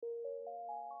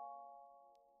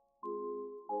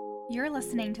You're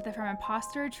listening to the From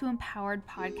Imposter to Empowered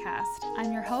podcast.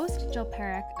 I'm your host, Jill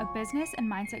Perrick, a business and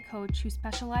mindset coach who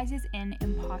specializes in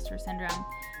imposter syndrome.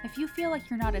 If you feel like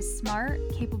you're not as smart,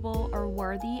 capable, or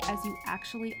worthy as you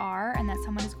actually are, and that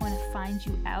someone is going to find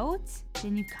you out,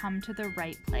 then you've come to the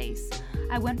right place.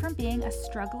 I went from being a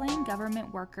struggling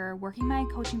government worker, working my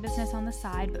coaching business on the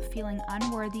side, but feeling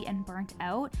unworthy and burnt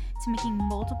out, to making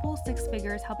multiple six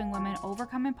figures helping women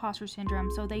overcome imposter syndrome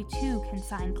so they too can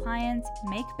sign clients,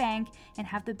 make bank, and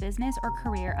have the business or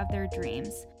career of their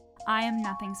dreams. I am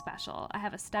nothing special. I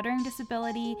have a stuttering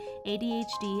disability,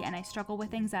 ADHD, and I struggle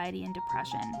with anxiety and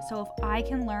depression. So if I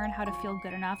can learn how to feel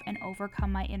good enough and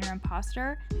overcome my inner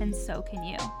imposter, then so can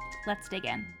you. Let's dig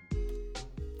in.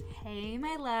 Hey,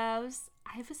 my loves.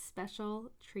 I have a special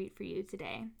treat for you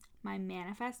today. My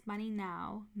Manifest Money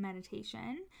Now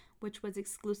meditation, which was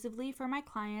exclusively for my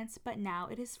clients, but now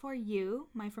it is for you,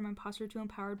 my From Imposter to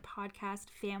Empowered podcast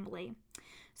family.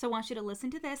 So I want you to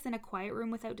listen to this in a quiet room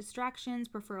without distractions,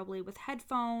 preferably with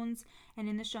headphones. And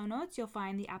in the show notes, you'll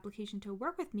find the application to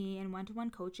work with me in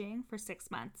one-to-one coaching for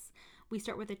 6 months. We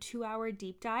start with a 2-hour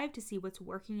deep dive to see what's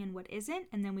working and what isn't.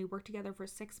 And then we work together for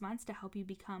 6 months to help you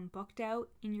become booked out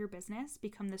in your business,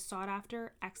 become the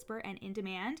sought-after expert and in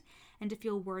demand, and to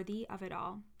feel worthy of it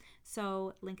all.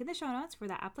 So link in the show notes for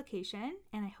that application.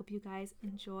 And I hope you guys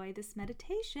enjoy this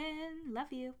meditation.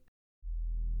 Love you.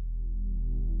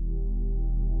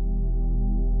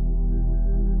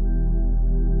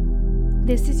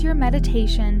 This is your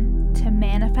meditation to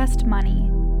manifest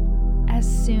money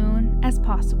as soon as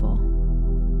possible.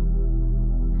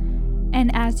 And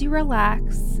as you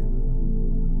relax,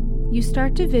 you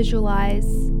start to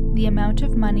visualize the amount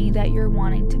of money that you're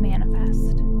wanting to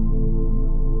manifest.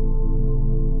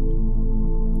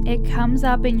 It comes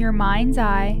up in your mind's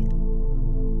eye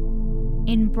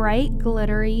in bright,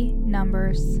 glittery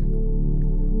numbers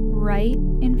right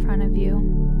in front of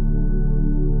you.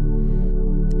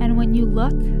 And when you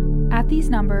look at these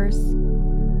numbers,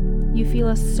 you feel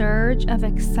a surge of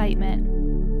excitement.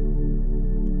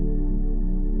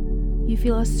 You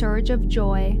feel a surge of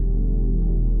joy,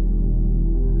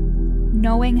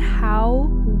 knowing how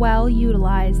well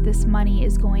utilized this money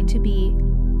is going to be.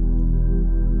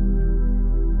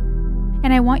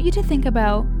 And I want you to think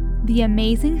about the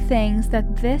amazing things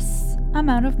that this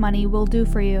amount of money will do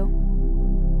for you.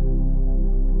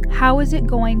 How is it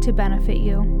going to benefit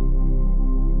you?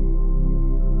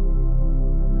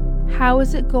 How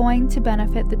is it going to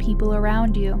benefit the people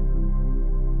around you?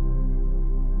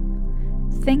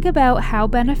 Think about how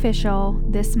beneficial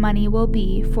this money will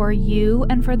be for you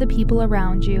and for the people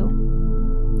around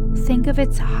you. Think of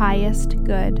its highest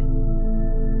good.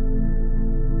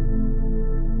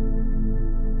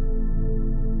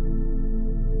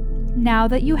 Now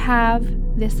that you have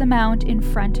this amount in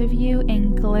front of you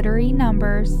in glittery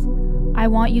numbers, I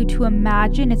want you to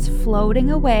imagine it's floating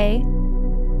away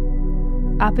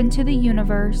up into the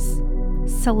universe,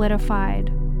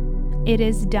 solidified. It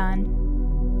is done.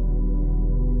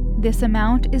 This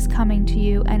amount is coming to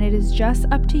you, and it is just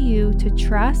up to you to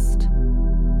trust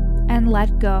and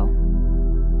let go.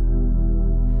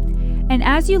 And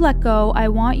as you let go, I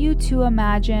want you to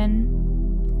imagine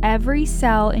every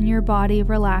cell in your body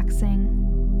relaxing.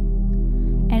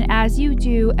 And as you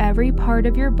do, every part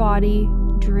of your body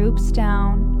droops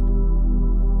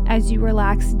down as you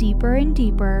relax deeper and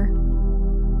deeper,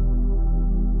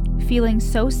 feeling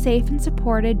so safe and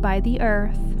supported by the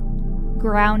earth,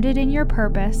 grounded in your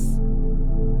purpose.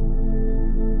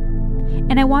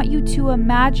 And I want you to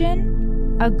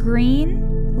imagine a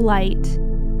green light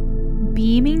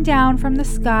beaming down from the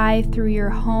sky through your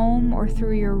home or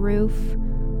through your roof,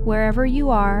 wherever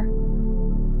you are,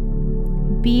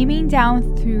 beaming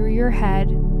down through your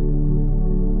head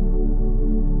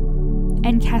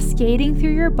and cascading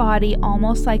through your body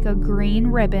almost like a green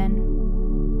ribbon.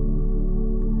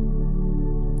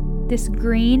 This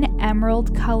green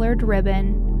emerald colored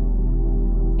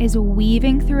ribbon is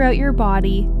weaving throughout your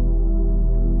body,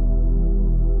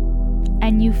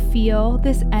 and you feel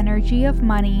this energy of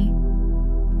money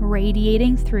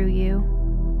radiating through you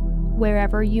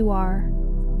wherever you are.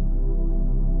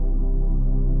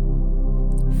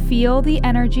 Feel the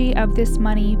energy of this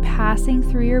money passing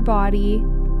through your body,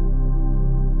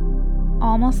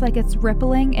 almost like it's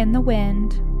rippling in the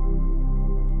wind.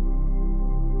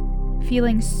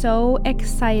 Feeling so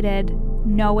excited,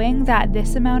 knowing that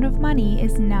this amount of money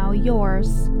is now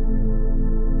yours.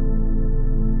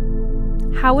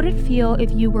 How would it feel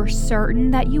if you were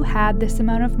certain that you had this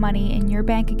amount of money in your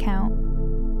bank account?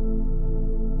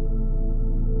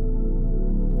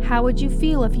 How would you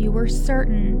feel if you were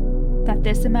certain that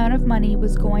this amount of money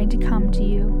was going to come to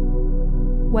you?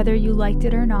 whether you liked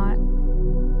it or not.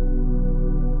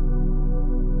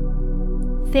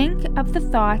 Think of the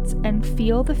thoughts and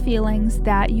feel the feelings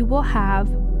that you will have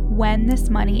when this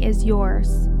money is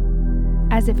yours,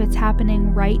 as if it's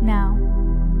happening right now.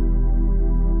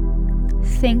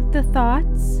 Think the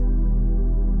thoughts.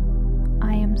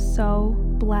 I am so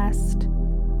blessed.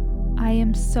 I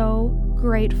am so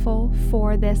grateful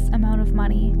for this amount of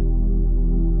money.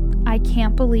 I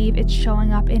can't believe it's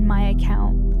showing up in my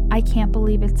account. I can't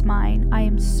believe it's mine. I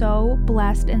am so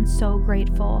blessed and so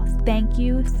grateful. Thank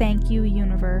you,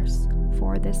 universe,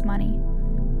 for this money.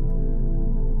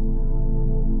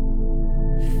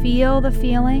 Feel the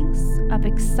feelings of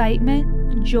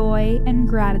excitement, joy, and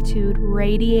gratitude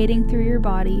radiating through your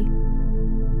body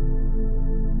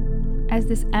as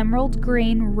this emerald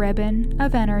green ribbon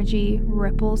of energy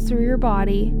ripples through your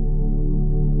body,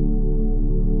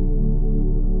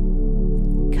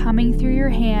 coming through your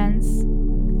hands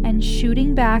and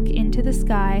shooting back into the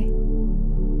sky.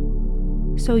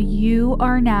 So you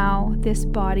are now this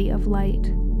body of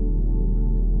light.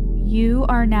 You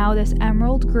are now this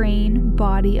emerald green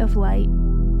body of light.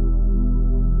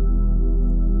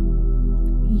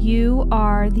 You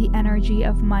are the energy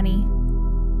of money.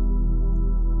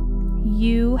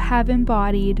 You have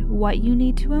embodied what you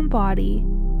need to embody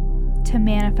to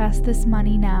manifest this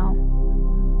money now.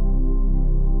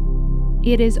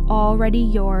 It is already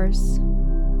yours.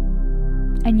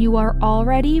 And you are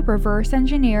already reverse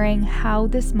engineering how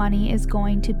this money is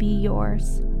going to be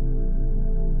yours.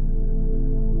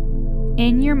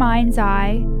 In your mind's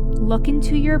eye, look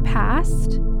into your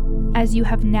past as you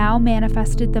have now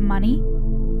manifested the money,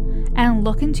 and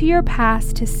look into your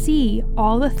past to see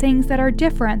all the things that are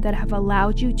different that have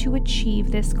allowed you to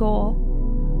achieve this goal.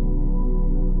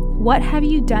 What have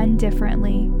you done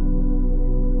differently?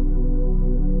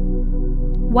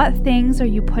 What things are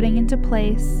you putting into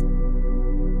place?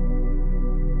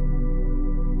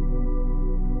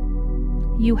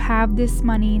 You have this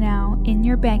money now in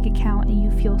your bank account and you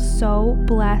feel so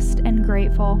blessed and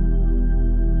grateful.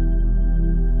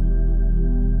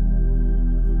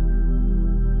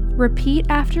 Repeat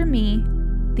after me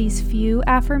these few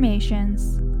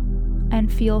affirmations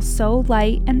and feel so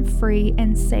light and free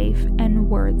and safe and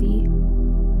worthy.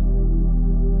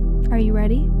 Are you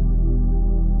ready?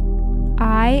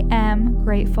 I am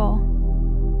grateful.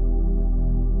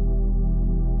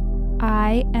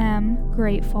 I am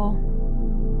grateful.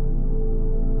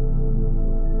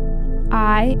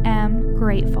 I am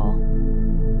grateful.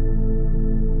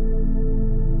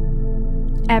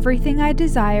 Everything I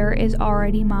desire is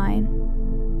already mine.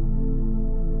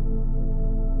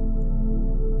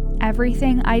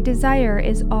 Everything I desire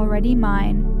is already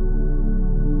mine.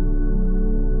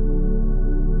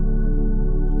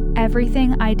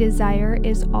 Everything I desire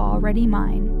is already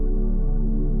mine.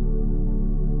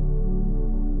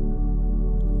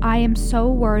 I am so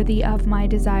worthy of my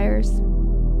desires.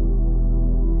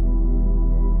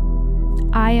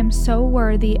 I am so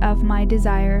worthy of my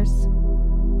desires.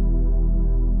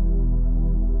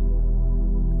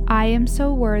 I am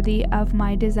so worthy of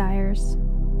my desires.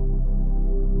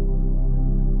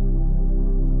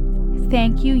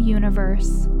 Thank you,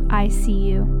 universe. I see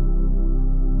you.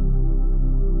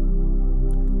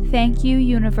 Thank you,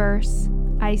 universe.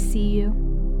 I see you.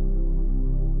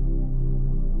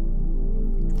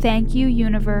 Thank you,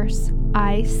 universe.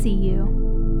 I see you.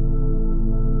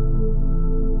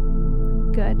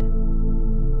 Good.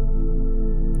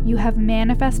 You have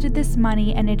manifested this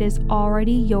money and it is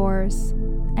already yours,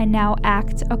 and now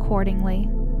act accordingly.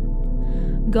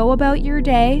 Go about your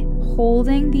day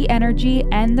holding the energy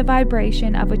and the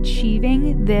vibration of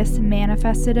achieving this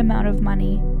manifested amount of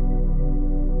money.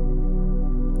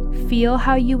 Feel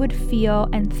how you would feel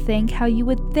and think how you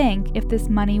would think if this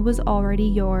money was already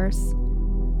yours,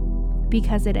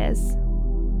 because it is.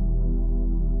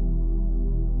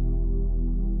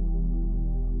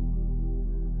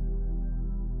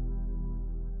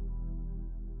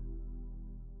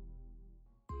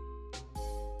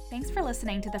 Thanks for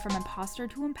listening to the From Imposter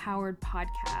to Empowered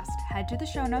podcast. Head to the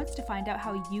show notes to find out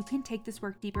how you can take this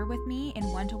work deeper with me in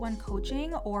one-to-one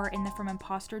coaching or in the From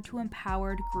Imposter to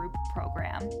Empowered group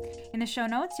program. In the show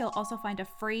notes, you'll also find a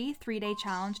free 3-day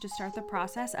challenge to start the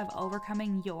process of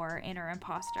overcoming your inner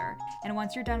imposter. And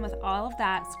once you're done with all of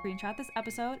that, screenshot this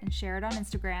episode and share it on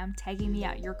Instagram, tagging me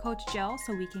at your coach Jill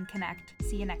so we can connect.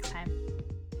 See you next time.